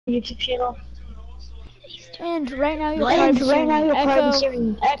YouTube channel. And right now you're What? probably Right now you're probably echo.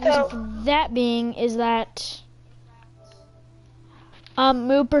 hearing The reason echo. for that being is that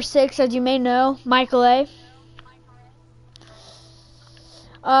Mooper6, as you may know, Michael A.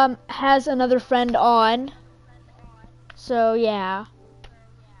 Has another friend on. So yeah.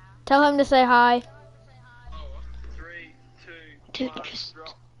 Tell him to say hi. 3, 2, Dude, 1, just.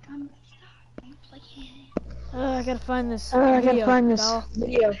 drop. I gotta find this I gotta video. find this Doll.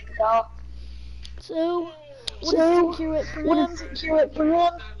 video. Doll. So, what is So, secure it for what him? is secure it for him?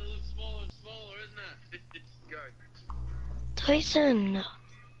 Starting to look smaller and smaller, isn't it? Go. Tyson.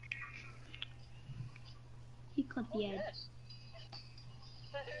 He clipped the edge.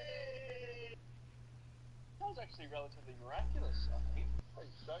 That was actually relatively miraculous, I think.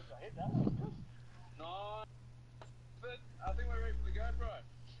 Pretty stoked I hit that. That was good. Nice. But I think we're ready for the GoPro.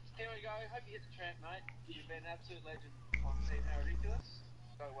 Here we go. Hope you hit the tramp, mate. You've been an absolute legend on Team How Ridiculous.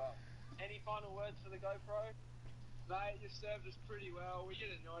 Go well. Any final words for the GoPro? Mate, you've served us pretty well. We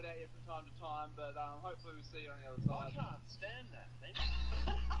get annoyed at you from time to time, but hopefully we'll see you on the other side. I can't stand that, man.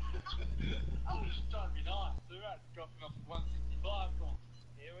 I was just trying to be nice. We're about to drop him off at 165. Come on.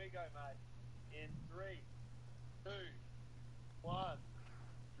 Here we go, mate. In 3, 2, 1,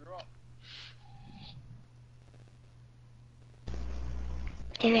 drop.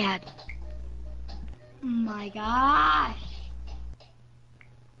 Hey, Dad. Oh my gosh.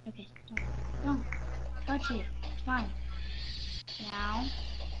 Okay, don't touch it. It's fine. Now.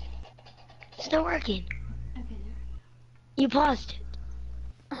 It's not working. Okay, there. You paused it.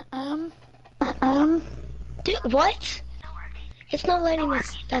 Dude, what? It's not letting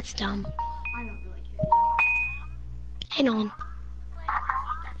us. That's dumb. I don't really care. Hang on.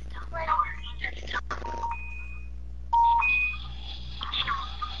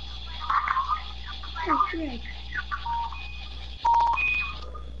 Oh, good.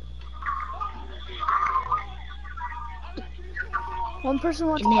 One person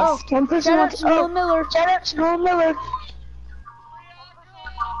wants. You missed. Oh, One person shout out wants. to Noah Oh, Miller. shout out to Noah Miller.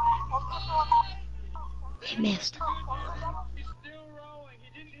 He missed. He's still rolling. He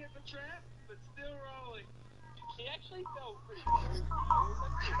didn't hit the trap, but still rolling. He actually fell pretty good.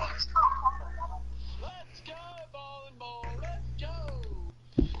 Let's go, ball and ball. Let's go.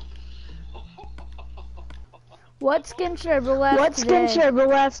 What skin should I left What today? skin should I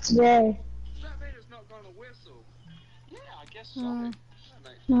left today? That meter's not going to whistle. Yeah, I guess so. Hmm. That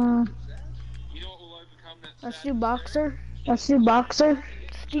makes Hmm. sense. You know what will overcome that Let's sadness do boxer. Let's do boxer.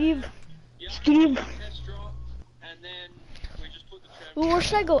 Steve. there? Yep. Steve. Test drop, and then we just put the trap Ooh, where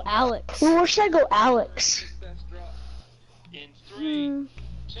should I go, Alex? Well, where should I go, Alex? test drop. In 3, Hmm.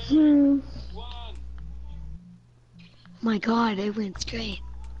 2, 1. My God, it went straight.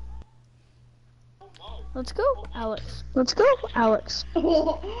 Let's go, Alex. Let's go, Alex.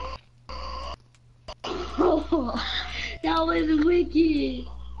 That was wicked.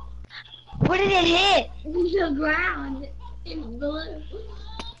 Where did it hit? The ground. It's blue.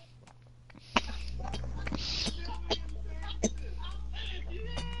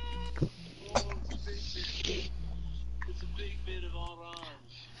 It's a big bit of orange.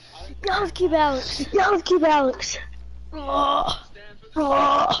 I think Go, let's keep Alex. Yeah, let's keep Alex. Oh. Stanford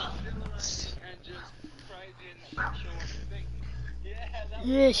Oh. exhilarating and just crazy and not sure what to think. Yeah, that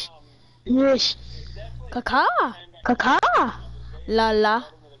Yes. Yes. Kaka. Kaka. La la.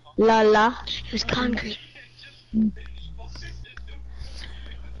 La la. It was concrete. The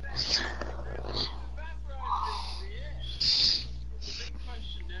big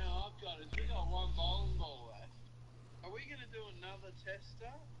question now I've got is we got one bowling ball left. Are we going to do another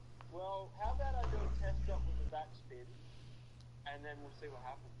tester? Well, how about I do a test up with the backspin, and then we'll see what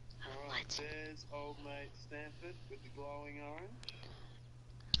happens. Alright, there's old mate Stanford with the glowing orange.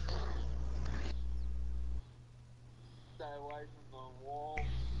 Stay away from the wall.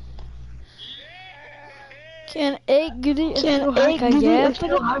 Can egg goody Can egg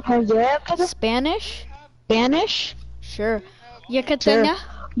Spanish? Spanish? Sure. Yucatania?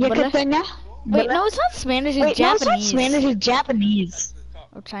 Yucatania? Wait, no, it's not Spanish, it's Wait, no, it's not Japanese. Spanish, it's Japanese.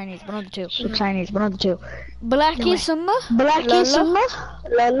 Or Chinese, one of the two. Or Chinese, one of the two. Blackie Sumba? Blackie Sumba?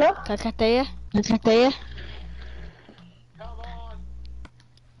 Lolo? Kakatea? Yucatania? Come on!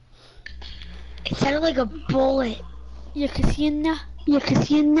 It sounded like a bullet. Yucatania?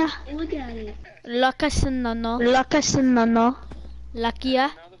 Yucatania? Look at it. Lakasanano? Lakasanano?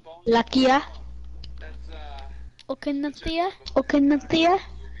 Lakia? Another bowl. Lakia? That's, Okinatia? Okinatia?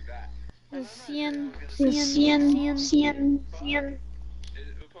 Cien. Cien.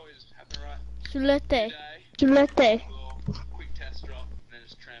 it'll probably just happen right Chulete? today. Chulete? Quick test drop, and then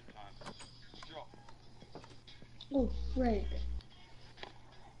it's tramp time. Drop. Oh, frick.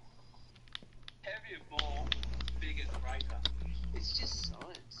 It's just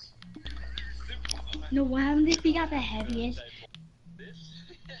science. No, what happens if he got the heaviest?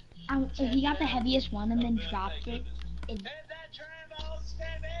 If he got the heaviest one and then dropped it,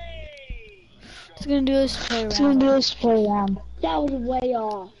 It's gonna do this play round. That was way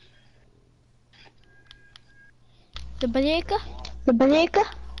off. تبريكا تبريكا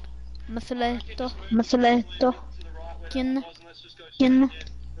مثل مثل كن كن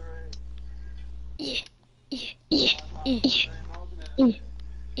إيه إيه إيه إيه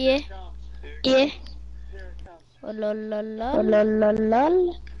إيه إيه لا لا لا لا لا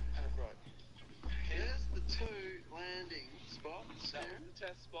لا. Here's the two landing spots. That was the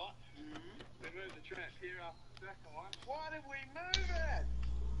test spot. We moved the tramp here up the back of one. Why did we move it?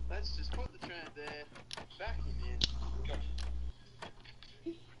 Let's just put the tramp there, back him in.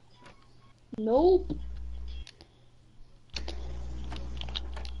 Nope.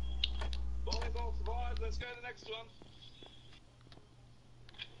 Volleyball survived. Let's go to the next one.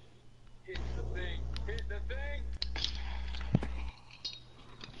 Hit the thing. Hit the thing.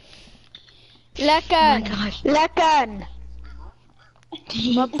 لكن لكن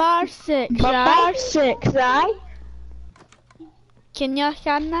مبارسك مبارسك زي كنيا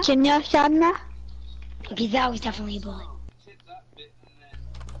كنا كنيا كنا. Okay, that was definitely a bullet. Hit that bit and then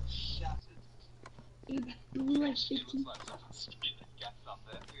shattered. like 15. Looks like someone spit a gas up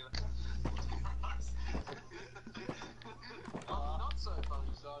there. Not so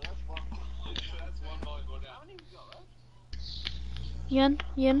funny, so that's one volleyball down. How many have we got left? ين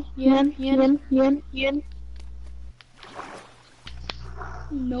ين ين ين ين ين ين.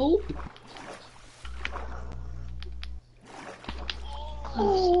 Nope.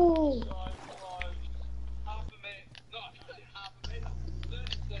 Oh. Half a minute, not half a meter,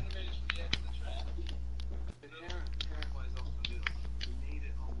 30 centimeters from the edge of the trap. Aaron plays off the middle. We need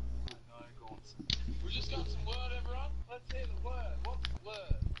it on the no gaunts. We just got some word, everyone. Let's hear the word. What's the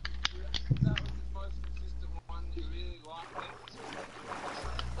word? That was the most consistent one. You really liked it.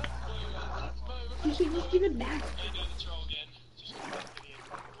 Let's move. You should just give it back. Yeah, do the troll again. Just come back in.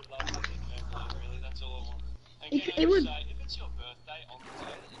 Would love to get family, really. That's all I want. And It- can it I would- just say, if it's your birthday on the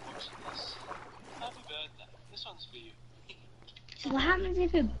day that you're watching this, happy birthday. This one's for you. So what happens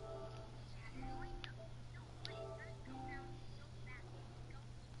if it?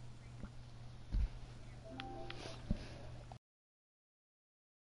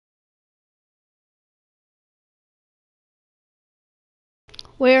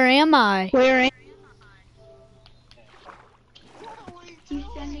 Where am I? Where am He's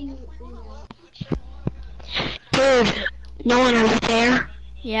sending. Dude, no one over there.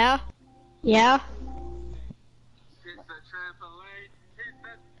 Yeah. Yeah. Hit the trampoline. Hit the...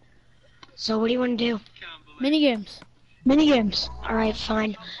 So what do you want to do? Can't believe Mini games. Minigames. Alright,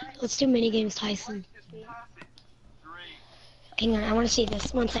 fine. Let's do minigames, Tyson. it's perfect. 3, Hang on, I want to see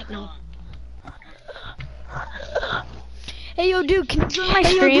this. One sec, no. Hey yo dude, can you join my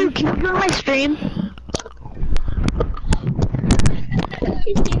Hey, yo, stream? dude, can you join my stream?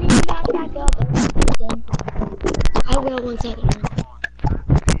 He's getting back up. I will, one second.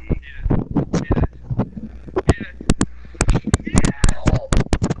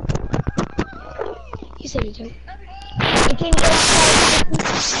 You said you do. You can go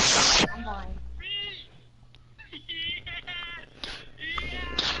outside. I'm fine.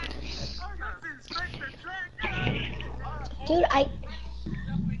 Dude, I...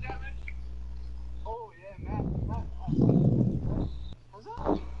 Oh yeah, Matt. Was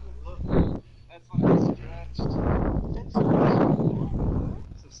that? Look, that's like stretched.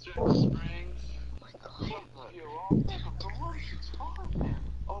 It's a stretched springs. Oh my god. You're wrong. It's fine, man.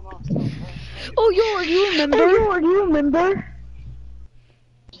 Oh no, it's not. Oh yo, do you remember? Do you remember?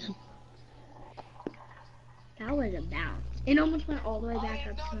 That was a bounce. It almost went all the way back I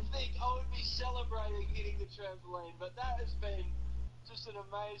up. did not think I would be celebrating hitting the trampoline, but that has been just an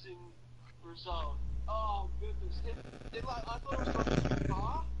amazing result. Oh goodness, it like I thought it was going too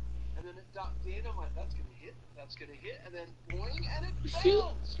far, and then it ducked in. I'm like, that's gonna hit, and then boing, and it See,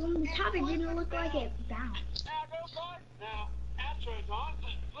 bounced. from the top it didn't look like it bounced. Now go fight. Now outro time.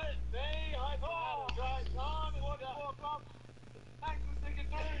 Split me. I thought it was right time. It was 4 o'clock. Thanks for sticking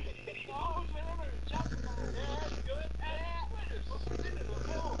through. Oh, remember, jump. Yeah, that's good.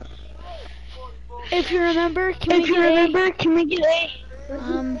 If you remember, can we Can we get a...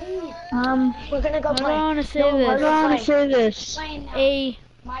 We're gonna go Hold play. on to say No, this. hold on to say this. Playing now. A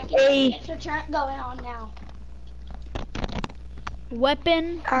Mike, A- it's a trap going on now.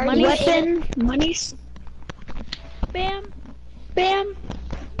 weapon, Our money, weapon, monies, bam, bam.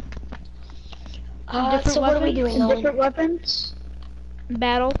 Different So what are we weapons? doing? Different weapons?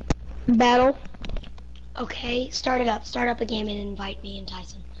 battle. Battle. Okay, start it up. Start up a game and invite me and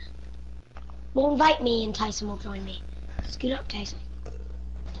Tyson. Well, invite me and Tyson will join me. Scoot up, Tyson.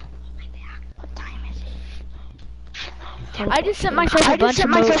 What time is it? I just sent myself a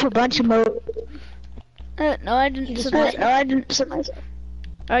bunch of mode. No, I didn't. Set myself.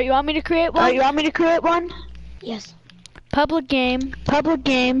 Alright, you want me to create one? Yes. Public game.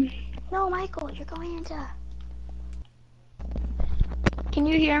 No, Michael, you're going into... Can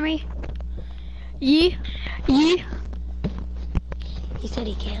you hear me? Ye. He said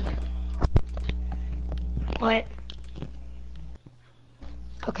he can. What?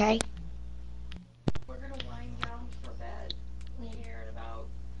 Okay. We're gonna wind down for bed here in about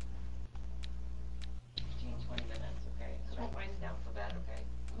 15-20 minutes, okay? So we're winding down for bed,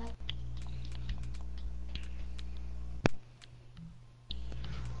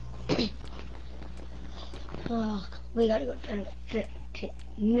 okay? Oh, we gotta go.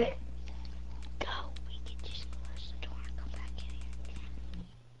 Go. We can just close the door and come back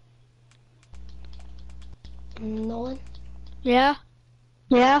in here. Nolan, Yeah.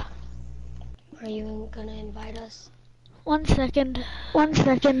 are you gonna invite us? 1 second.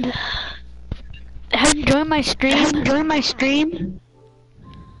 Have you joined my stream? Have you joined my stream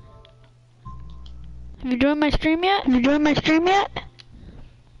yet?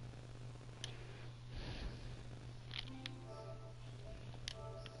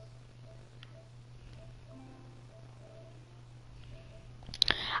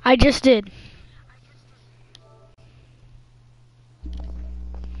 I just did.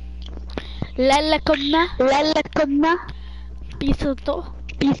 Lala kodna. Piso to.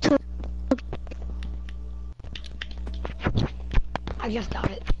 I just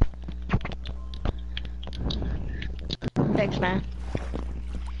got it. Thanks, man.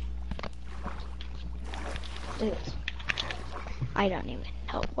 Do this. I don't even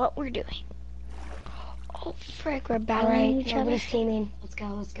know what we're doing. Oh, frick, we're battling each other. Everybody's teaming. Let's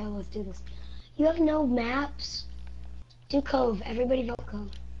go. Let's do this. You have no maps? Do Cove. Everybody vote Cove.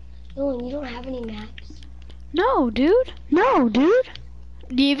 Nolan, you don't have any maps. No, dude. Do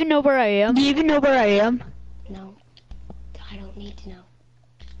you even know where I am? No. I don't need to know.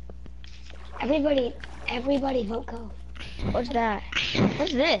 Everybody vote Cove. What's that?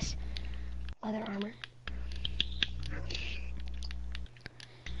 What's this? Leather armor.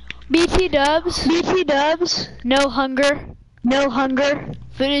 BT dubs. No hunger.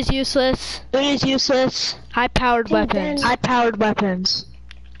 Food is useless. High-powered weapons.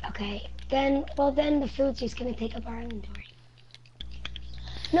 Okay. Then the food's just gonna take up our inventory.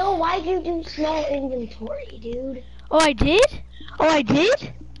 No, why'd you do small inventory, dude? Oh, I did?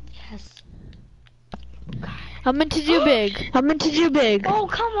 Yes. I meant to do big. Oh,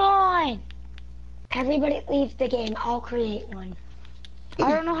 come on! Everybody leave the game. I'll create one.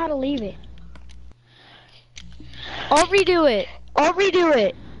 I don't know how to leave it. I'll redo it.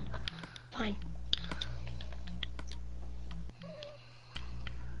 Fine.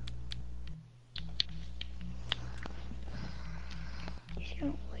 You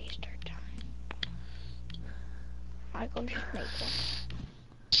shouldn't waste our time. Michael, just make one.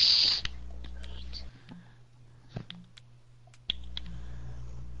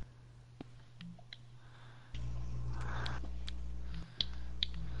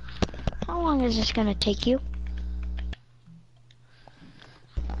 How long is this gonna take you?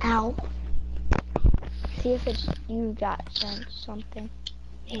 Ow. See if it's you got sent something.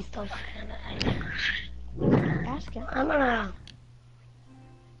 He's still fine. Ask him. I'm gonna...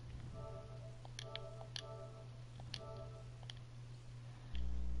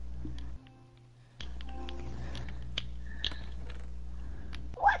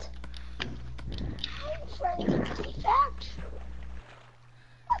 What? I'm friends with T-Fact.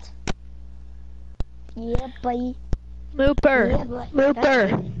 What? Yeah, buddy. Mooper. Yeah,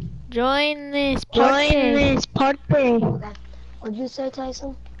 but... Join this party. Okay. What'd you say,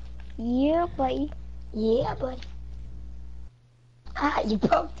 Tyson? Yeah, buddy. Yeah, buddy. Ah, you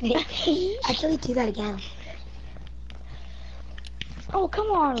broke me. Actually, do that again. Oh,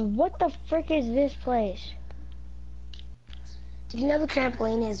 come on. What the frick is this place? Did you know the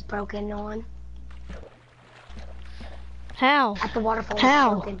trampoline is broken, Nolan? How? At the waterfall,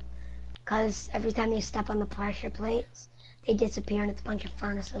 How? it's broken. Because every time you step on the pressure plates, they disappear and it's a bunch of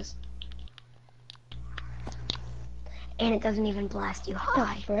furnaces. And it doesn't even blast you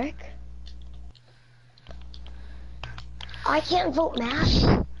high. The frick? I can't vote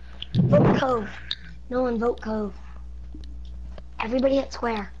Matt. Vote Cove. Nolan, vote Cove. Everybody hit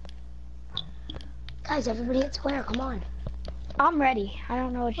square. Guys, everybody hit square, come on. I'm ready. I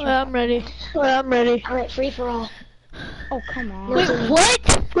don't know what you're I'm ready. Alright, free for all. Oh, come on. No,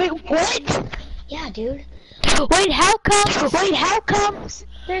 Wait, what? Yeah, dude. Wait, how come?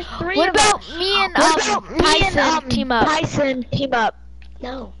 There's 3 What of about us. me and Tyson team up?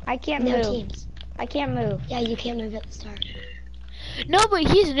 No, I can't no move. teams. I can't move. Yeah, you can't move at the start. No, but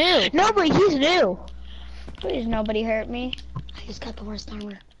he's new. Please, nobody hurt me. I just got the worst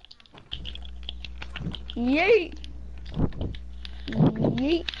armor. Yeet.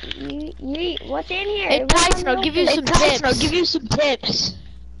 Yeet. Yeet. Yeet. What's in here? Hey, What's Tyson, on I'll the give you open? some tips.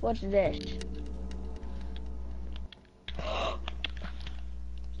 What's this?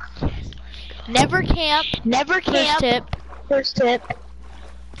 Never camp. First tip.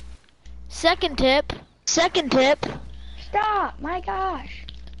 Second tip. Stop! My gosh.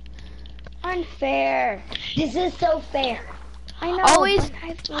 Unfair. This is so fair. I know. Always-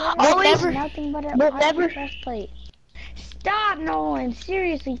 but I've always- literally nothing but a breastplate. Stop, Nolan.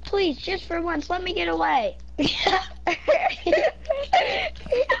 Seriously, please, just for once, let me get away.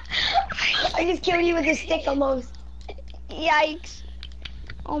 I just killed you with a stick almost. Yikes.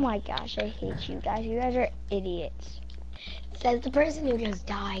 Oh my gosh, I hate you guys. You guys are idiots. Says the person who just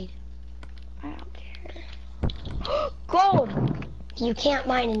died. I don't care. Gold! You can't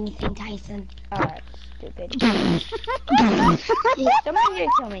mine anything, Tyson. Oh, that's stupid. Someone did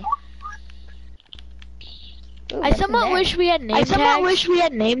kill me. Ooh, I what's in somewhat there? wish we had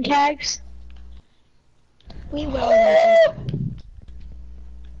name tags. We will.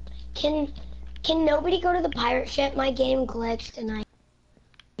 Eventually. Can nobody go to the pirate ship? My game glitched and I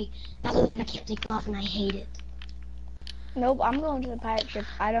can't take it off and I hate it. Nope, I'm going to the pirate ship.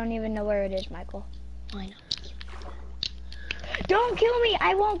 I don't even know where it is, Michael. Why not? Don't kill me!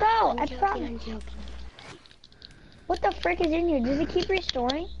 I won't go! I I'm promise. joking. What the frick is in here? Does it keep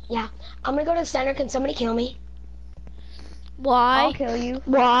restoring? Yeah, I'm gonna go to the center. Can somebody kill me? Why? I'll kill you.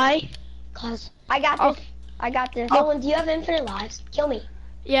 Cause I got Oh. this. I got this. Nolan, do you have infinite lives? Kill me.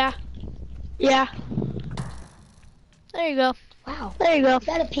 Yeah. There you go. Wow. Is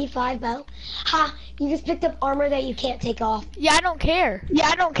that a P5 bow? Ha! You just picked up armor that you can't take off. Yeah, I don't care.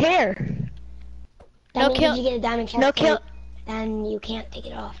 That No means kill- if you get a diamond chest, then you can't take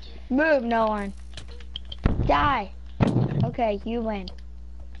it off. Move, no one. Die. Okay, you win.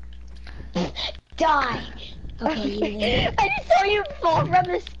 Die. Okay, you win. I just saw you fall from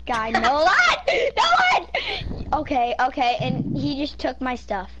the sky. Nolan! Nolan! Okay, and he just took my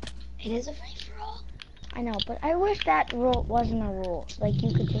stuff. It is a free for all. I know, but I wish that rule wasn't a rule. Like,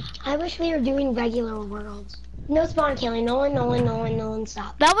 you could just... I wish we were doing regular worlds. No spawn killing. Nolan,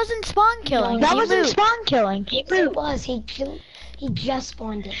 stop. That wasn't spawn killing. That He wasn't moved. It was. He just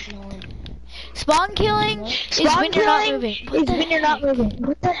spawned it, Nolan. Spawn killing is when you're not moving.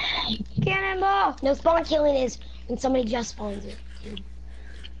 What the heck? Cannonball! No, spawn killing is when somebody just spawns it. Dude.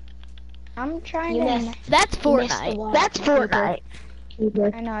 I'm trying You to... missed. That's You missed the Fortnite. wall.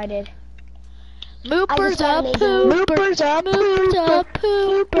 I know I did. Moopers got up, amazing- poopers up,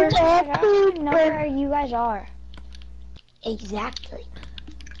 poopers. I don't even know where you guys are. Exactly.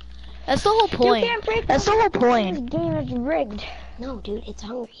 That's the whole You point. can't break That's the whole This point. game is rigged. No, dude, it's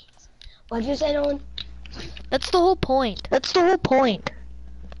hungry. What'd you say, Nolan? That's the whole point.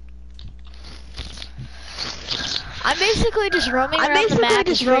 I'm basically just roaming around the map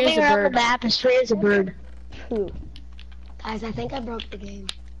as free as a bird. Who? Guys, I think I broke the game.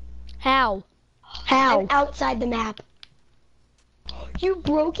 How? I'm outside the map. You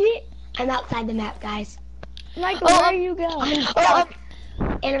broke it? I'm outside the map, guys. Michael, where you go? I'm stuck.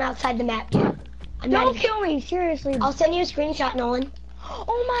 And I'm outside the map, too. I'm not Don't even... kill me, seriously. I'll send you a screenshot, Nolan.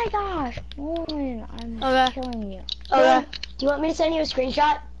 Oh my gosh. Nolan, I'm Okay. killing you. Do you want me to send you a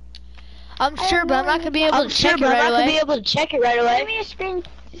screenshot? I'm sure, but I'm not gonna be able to check it right away. Give me a screen.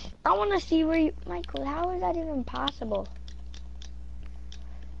 I want to see where you... Michael, how is that even possible?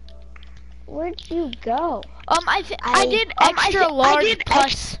 Where'd you go? I did extra large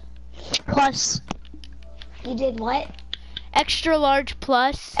plus. You did what? Extra large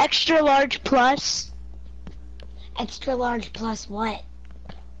plus. Extra large plus what?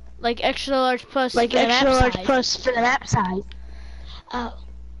 Like extra large plus. Like extra large plus for the map size. Oh.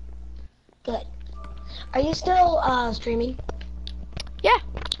 Good. Are you still streaming? Yeah.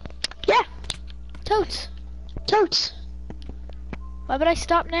 Totes. Why would I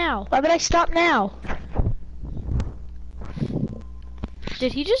stop now?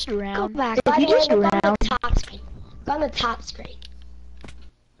 Did he just Go drown? back. By the way, look on the top screen. Go on the top screen.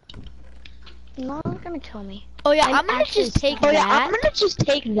 No one's gonna kill me. Oh yeah, I'm I'm gonna actually just take stuck.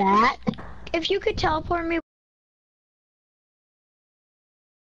 that. If you could teleport me...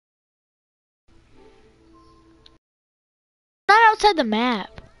 Not outside the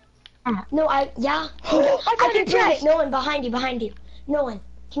map. No, yeah. I can try it. Nolan, behind you. Nolan,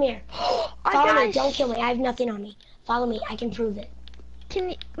 come here. Follow me. Don't kill me. I have nothing on me. Follow me. I can prove it.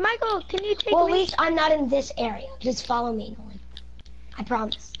 Michael, can you take Well, me? at least I'm not in this area. Just follow me, Nolan. I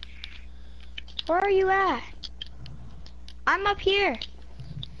promise. Where are you at? I'm up here.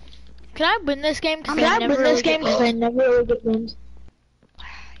 Can I win this game? Can I win this game? Because I never really get wins. Where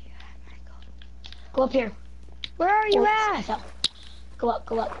are you at, Michael? Go up here. Where are you I at? fell. Go up.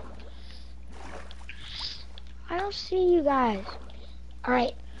 Go up. I don't see you guys. All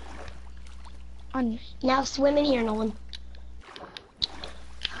right. Now swim in here, Nolan.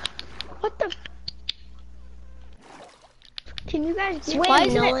 What the? Can you guys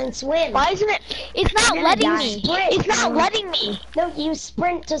swim, Nolan? Swim. Why isn't it? It's not letting me. Sprint. It's not letting me. No, you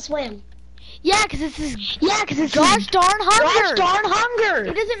sprint to swim. Yeah, because it's this. Yeah, because it's gosh darn hunger. Gosh darn hunger.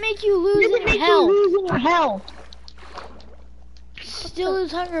 It doesn't make you lose your health. Still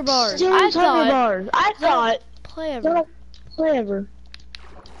lose hunger bars. I thought. Play ever.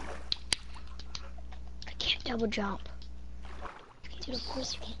 I can't double jump. Dude, of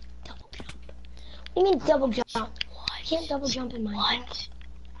course you can't double jump. What do you mean double jump? I can't double jump in Minecraft.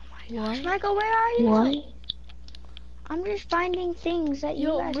 Oh my gosh, Michael, where are you? What? I'm just finding things that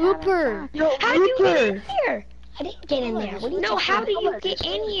you guys Rupert. How did you get in here? I didn't get in there. What do you No, how do you get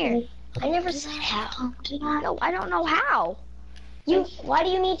in here? I never said how. No, I don't know how. Why do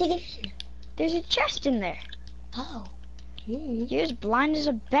you need to get in? There's a chest in there. Oh. You're as blind as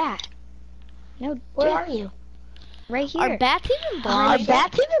a bat. No, where are you? Right here. Are bats even blind?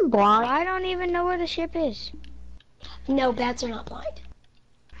 I don't even know where the ship is. No, bats are not blind.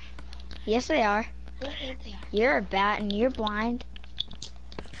 Yes, they are. I don't think they are. You're a bat and you're blind.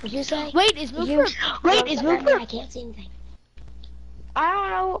 What'd you say? Wait, is Mooper? I can't see anything. I don't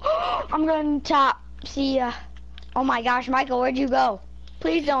know. I'm going to top. See ya. Oh my gosh, Michael, where'd you go?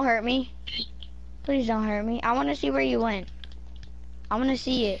 Please don't hurt me. Please don't hurt me. I want to see where you went. I want to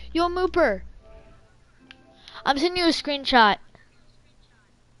see it. Yo, Mooper. I'm sending you a screenshot.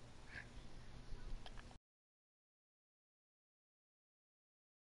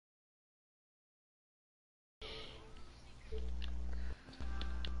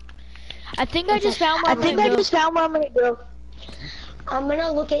 I think I just found where I'm gonna go. I'm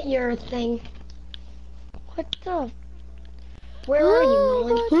gonna look at your thing. What the? Where are you,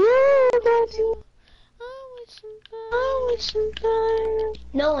 Nolan?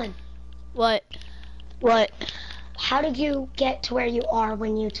 Nolan. What? How did you get to where you are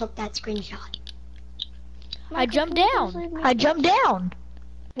when you took that screenshot? I jumped down.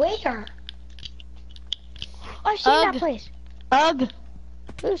 Where? I see that place. Ugh.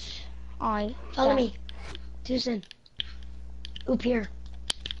 Follow me. Susan. Up here.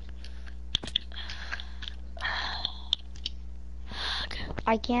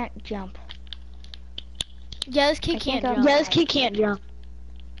 I can't jump. Yeah, this kid can't jump.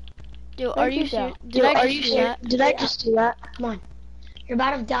 Dude, are you serious? Did I just do that? Come on. You're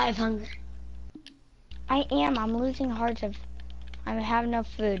about to die of hunger. I am. I'm losing hearts of... I have no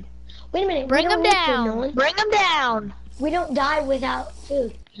food. Wait a minute. Bring them down. Bring them down. We don't die without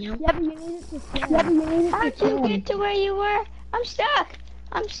food, you know? Yeah, but you need it to stand. How'd you get to where you were? I'm stuck.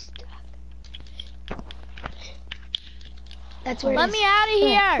 That's where Let me out of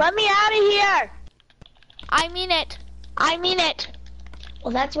here. I mean it.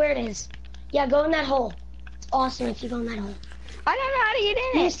 Well, that's where it is. Yeah, go in that hole. It's awesome if you go in that hole. I don't know how to get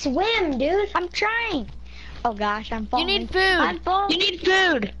in You it. swim, dude. I'm trying. Oh gosh, I'm falling. You need food. I'm falling. You need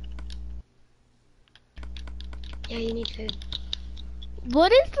food. Yeah, you need food.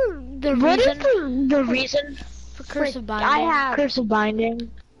 What is the reason for Curse of Binding? I have Curse of Binding.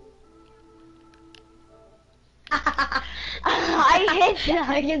 I hit that.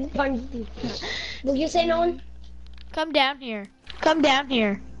 I get punched. Will you say Nolan? Come down here.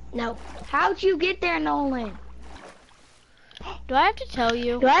 No. How'd you get there, Nolan? Do I have to tell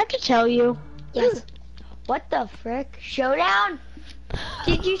you? Yes. What the frick? Showdown?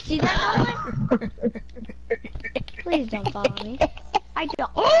 Did you see that, Nolan? Please don't follow me. I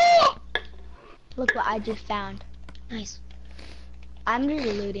don't. Oh! Look what I just found. Nice. I'm just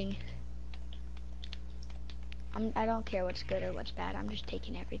looting. I don't care what's good or what's bad. I'm just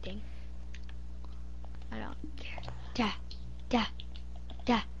taking everything. I don't care.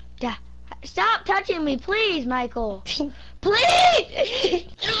 Stop touching me, please, Michael. Please!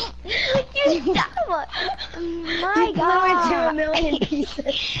 You stop. My God. 2 million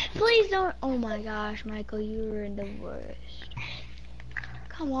pieces. Please don't. Oh my gosh, Michael, you were the worst.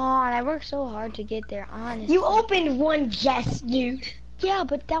 Come on, I worked so hard to get there, honestly. You opened one chest, dude. Yeah,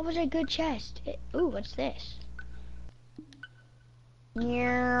 but that was a good chest. Ooh, what's this?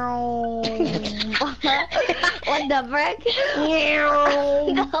 What the frick?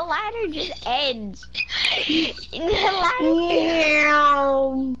 The ladder just ends. The ladder.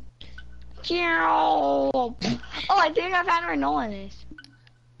 Oh, I think I found where Nolan is.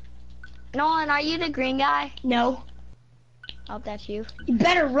 Nolan, are you the green guy? No. Oh, that's you. You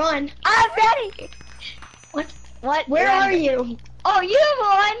better run. I'm ready. What? What? Where are you? Oh, you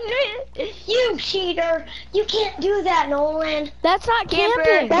won. You cheater. You can't do that, Nolan. That's not Camper.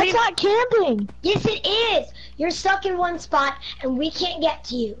 camping. That's We- not camping. Yes, it is. You're stuck in one spot, and we can't get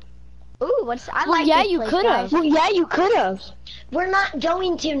to you. Ooh, what's? I Well, like yeah, this you place, could have. guys. Well, yeah, you could have. We're not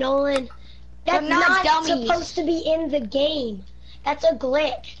going to, Nolan. That's We're not dummies. supposed to be in the game. That's a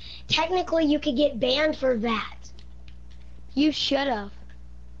glitch. Technically, you could get banned for that. You should have.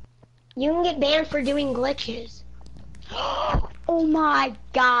 You can get banned for doing glitches. Oh my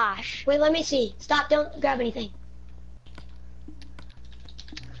gosh. Wait, let me see. Stop, don't grab anything.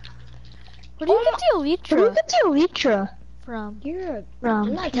 Where do you get the Elytra? Where do you get the Elytra from? You're a...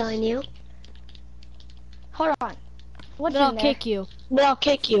 I'm not telling you. Hold on. What's Then I'll in there? kick you. Then I'll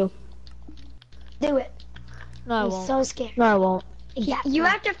kick you. Do it. No, I I'm won't. so scared. No, I won't. Yeah. You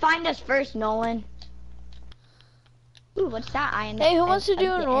have to find us first, Nolan. Ooh, what's that? Hey, who wants to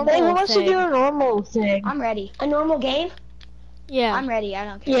do a normal Hey, who wants to thing? do a normal thing? I'm ready. A normal game? Yeah. I'm ready. I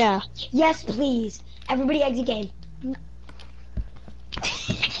don't care. Yeah. Yes, please. Everybody exit game.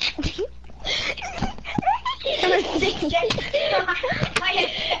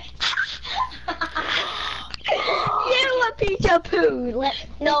 You a piece of poo.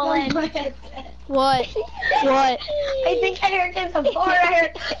 Nolan. What? What? I think I heard this before. I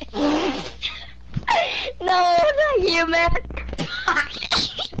heard. No, not you, man.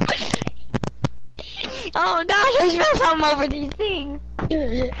 Oh gosh, I smell something over these things.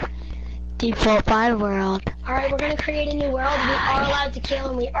 Default 5 world. All right, we're gonna create a new world. We are allowed to kill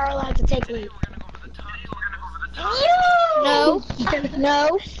and we are allowed to take loot. No.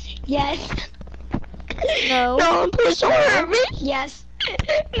 No. Yes. No. Nolan, please don't hurt me. Yes.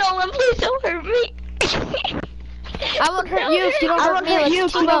 Nolan, please don't hurt me. I won't hurt you if you don't hurt me.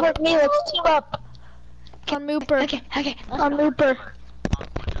 Let's team up. Me, let's team up. On Mooper. Okay. Okay. On Looper.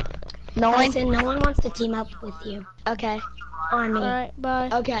 Listen, no one wants to team up with you. Okay. On me. Alright, bye.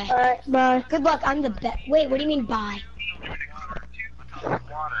 Okay. Alright, bye. Good luck. I'm the best. Wait, what do you mean bye?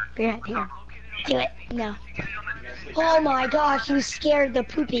 Here. Do it. No. Oh my gosh, you scared the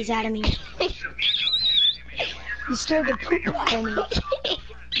poopies out of me. You scared the poop out of me.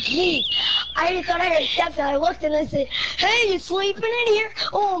 Gee, I thought I heard steps and I looked and I said, hey, you sleeping in here?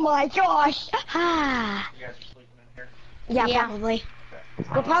 Oh my gosh. Ah. You guys are sleeping in here? Yeah, Yeah. probably.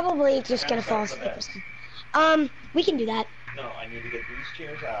 We're probably just gonna fall asleep or something. We can do that. No, I need to get these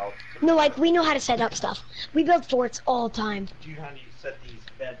chairs out. No, like, we know how to set up stuff. We build forts all the time. Do you know how to set these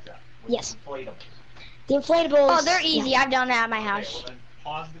beds up? With Yes. Inflatables. The inflatables... Oh, they're easy. Yeah. I've done that at my Okay, house. well then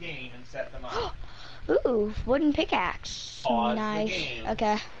pause the game and set them up. Ooh, wooden pickaxe. Pause the Nice. game.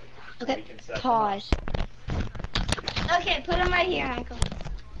 Okay. So Okay. we can set them up. Pause. Okay, put them right here, Uncle.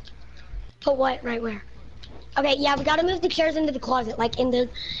 Put what? Right where? Okay, yeah, we gotta move the chairs into the closet, like into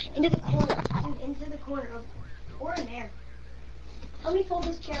the corner. Dude, into the corner. Or in there. Let me fold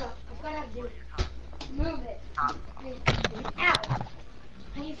this chair up. I forgot how to do it. Move it. Ow!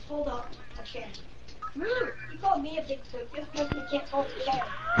 I need to fold up a chair. Move! You called me a big foot just because we can't fold the chair.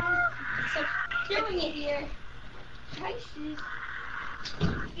 So, doing it here. Crisis.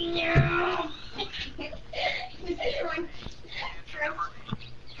 No!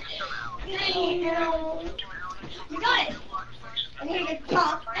 No! You got it! I need to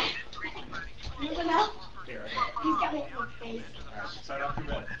talk. Move him out. Here, He's got me in the face. Alright, start off your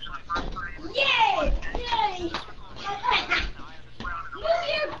bed. Yay! Yay! Move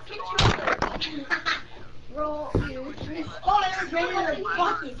your controller! Roll you. Oh, that was right in the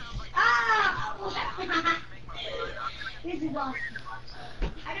bucket. Ah! This is awesome.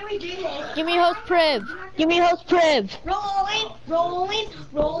 How do we do this? Give me host priv. Give me host priv. Rolling, rolling,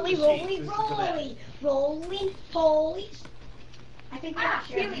 rolling, rolling, rolling, rolling, rolling. I think we're not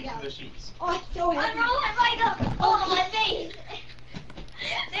sure. Here we go. The sheets. Oh, it's so heavy. I'm rolling right up. Oh, my face.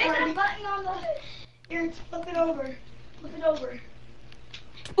 There's a button on the... Here, flip it over. Flip it over.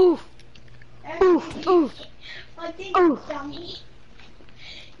 Oof. Oof, oof. Plug it in, you dummy.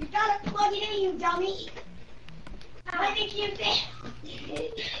 You gotta plug it in, you dummy. I think you did.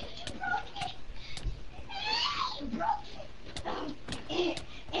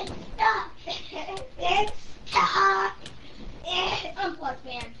 It's stuck. It's stuck. Unplug,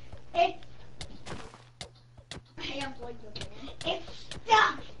 man. I unplugged the fan. It's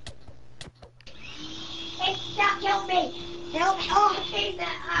stuck. Hey, stop, help me. Help me.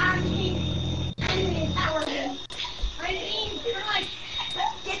 I'm in power. I need to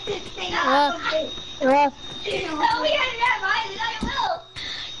get this thing off of me. Oh, yeah, I will.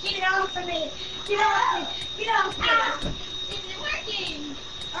 Get it off of me. Get off me. Get off me. It's working.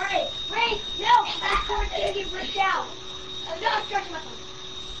 All right, wait, no. That's going to get ripped out. No, stretch my phone.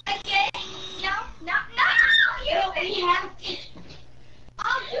 Okay. No. You have to.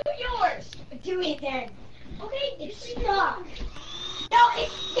 I'll do yours. Do it then. Okay, it's stuck. No,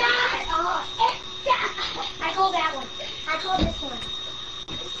 it's not. Oh, it's stuck. I call that one. I call this one.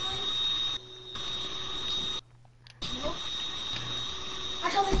 Nope. I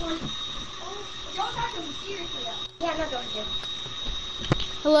call this one. Oh, don't talk to me seriously though. Yeah, I'm not going to.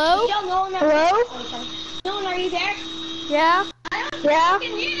 Hello? Yo, Nolan, Hello? Nolan, are you there? Yeah? Yeah? You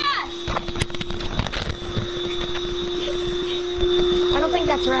can hear us. I don't think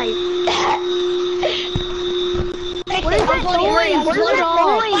that's right. What is that noise? What is that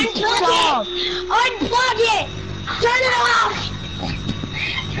noise? Unplug it! Turn it off!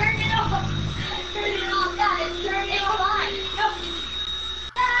 Turn it off! Turn it off, guys! Turn it off! No!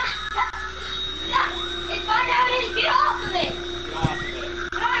 It's fine how it is! Get off of it!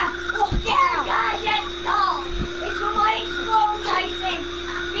 Oh, yeah, guys, that's all! It's from my explode type thing!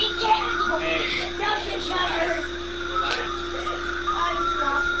 Be careful! Don't you shudder!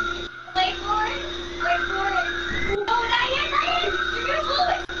 Wait for it! Wait for it! Oh, not yet! You're gonna blow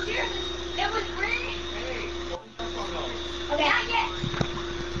it! It was green! Okay, not yet!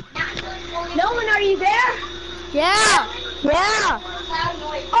 Nolan, are you there? Yeah! Yeah!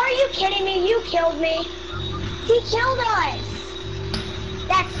 Are you kidding me? You killed me! He killed us!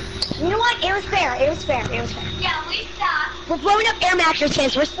 You know what? It was fair. Yeah, we stopped. We're blowing up air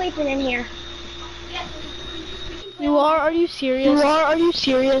mattresses. We're sleeping in here. You are? Are you serious?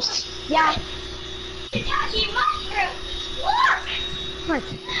 Yeah. Shiitake mushroom! Look! What?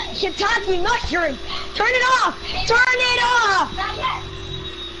 Shiitake mushroom! Turn it off! Turn it off! Not yet.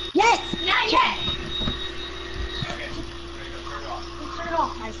 Yes! Not yet. Turn it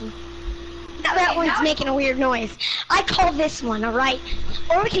off, Tyson. Now that one's making a weird noise. I call this one, alright?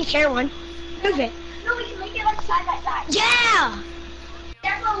 Or we can share one. Move it. No, we can make it like side by side. Yeah!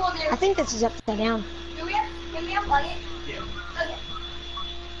 That's what we'll do. I think this is upside down. Can we unplug it? Yeah. Okay.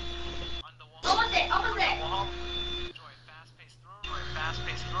 Almost there. Enjoy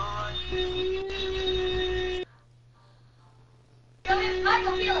fast-paced throw run.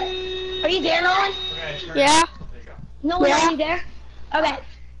 Michael, feel it. Are you there, Nolan? Okay, Yeah? There you go. Nolan, are you there? Okay.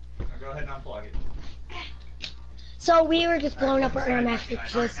 Now go ahead and unplug it. So we were just blowing up our air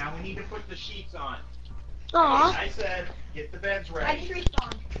mattresses. Now we need to put the sheets on. Aw. I said, get the beds I ready. just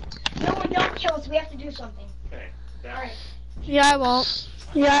respawned. No one, don't kill us. We have to do something. Okay. Alright. Yeah, I won't.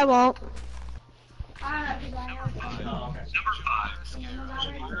 I don't know. Oh, okay.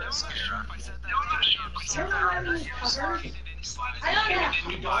 I don't know.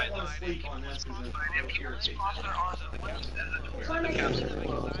 We don't want to sleep on this because it's irritating.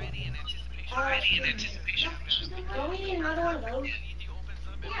 Don't we need another one of those?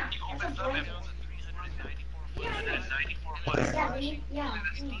 Yeah, that's a blanket. Yeah,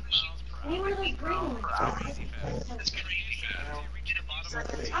 we need one of those green ones.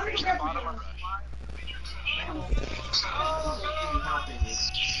 I'm gonna grab one.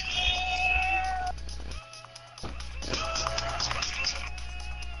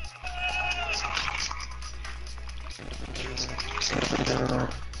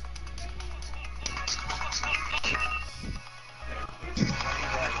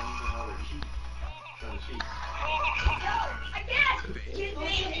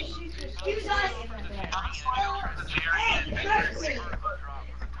 Use us! Hey, Kirsten!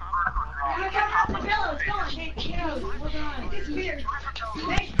 I'm gonna cover up the pillows, go on! Hey, kiddos, hold on. This is weird.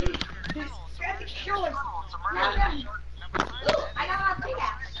 Grab the controllers. Now done. Ooh, I got my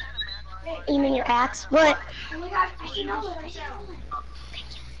pickaxe. You mean your axe? What? Oh my gosh, I should know it, I should know it.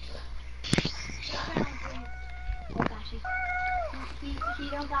 He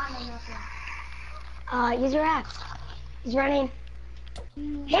don't got no nothing. Use your axe. He's running.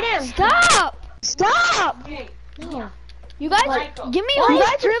 Hit him! Stop! No. You guys, give me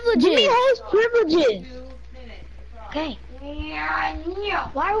host privileges. Okay.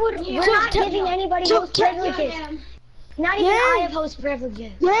 Why would we're not giving anybody host privileges? Not even I have host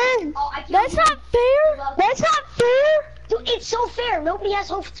privileges. Yeah. That's not fair. Dude, it's so fair. Nobody has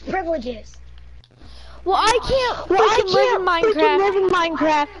host privileges. Well, I can't live in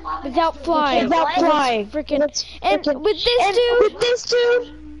Minecraft without flying. Freaking. And with this dude,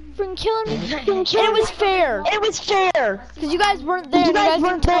 freaking killing me. And it was fair. Because you guys weren't there. You guys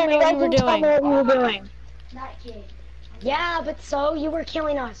didn't tell me what you were doing. That kid. Yeah, but so you were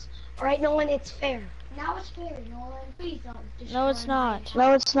killing us. All right, Nolan, it's fair. Now it's fair, Nolan. Please don't destroy No, it's not.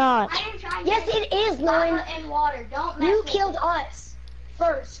 No, it's not. I didn't try. Yes, it is, Nolan. Lava and water. Don't mess You with killed it. us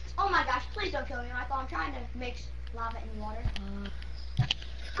first. Oh my gosh! Please don't kill me, Michael. I'm trying to mix lava and water.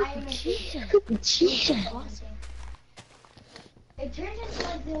 I am Jesus. Jesus. It turns into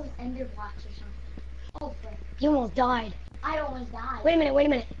like those ender blocks or something. Oh, frick. You almost died. I almost died. Wait a minute, wait a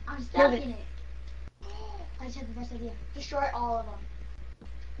minute. I'm stuck Move in it. I just had the best idea. Destroy all of them.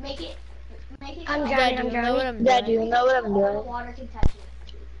 Make it. I'm Yeah, drowning, do I'm you know what drowning. I'm Yeah, doing? do you know what I'm All the doing? water can touch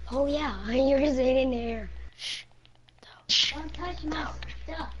it. Oh yeah, you're just in there. Don't touch my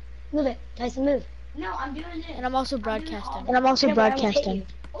stuff. Move it, Tyson, move. No, I'm doing this. And I'm also doing all broadcasting. And I'm also Yeah, but I almost hit broadcasting.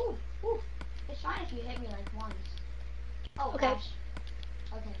 you. Ooh, ooh. It's fine if you hit me like once. Oh Okay. gosh.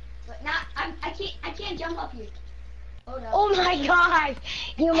 Okay. But not. I can't jump up here. Oh no. Oh my god!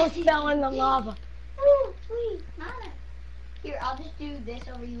 You almost fell in the lava. Ooh, please, Nana. Here, I'll just do this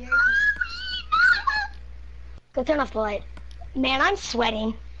over here. Go turn off the light. Man, I'm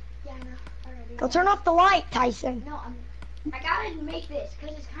sweating. Yeah, no. Already. Go turn off the light, Tyson. No, I gotta make this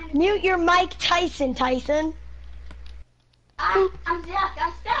because it's kind of. Mute your mic, Tyson, Tyson. I'm stuck.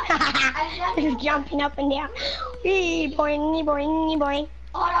 I'm stuck. I'm He's stuck. jumping up and down. Wee, boing, boing, boing.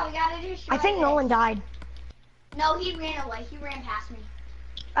 Oh no, we gotta do. I think Nolan died. No, he ran away. He ran past me.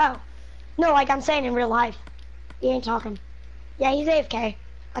 Oh. No, like I'm saying in real life. He ain't talking. Yeah, he's AFK.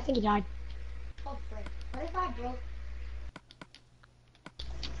 I think he died. Oh frick. What if I broke?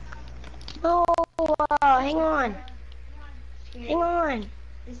 Oh, hang on. Hang on.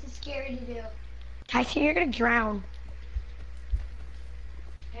 This is scary to do. Tyson, you're gonna drown.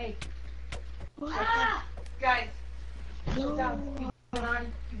 Hey, Ah! guys, No.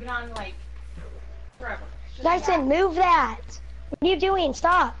 you've been on like forever. Tyson, move that. What are you doing?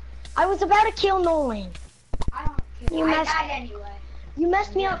 Stop. I was about to kill Nolan. I don't care. You I messed- died anyway. You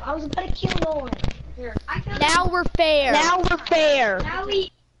messed me up. I was about to kill Nolan. I killed Now we're fair. Now we're fair. Now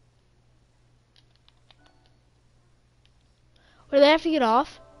we. Or they have to get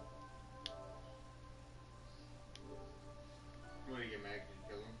off. You want to get Mac and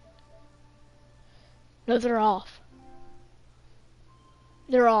kill him? No, they're off.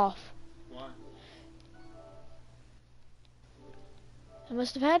 They're off. Why? I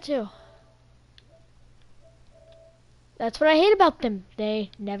must have had to. That's what I hate about them.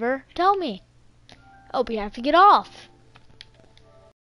 They never tell me. Oh, we have to get off.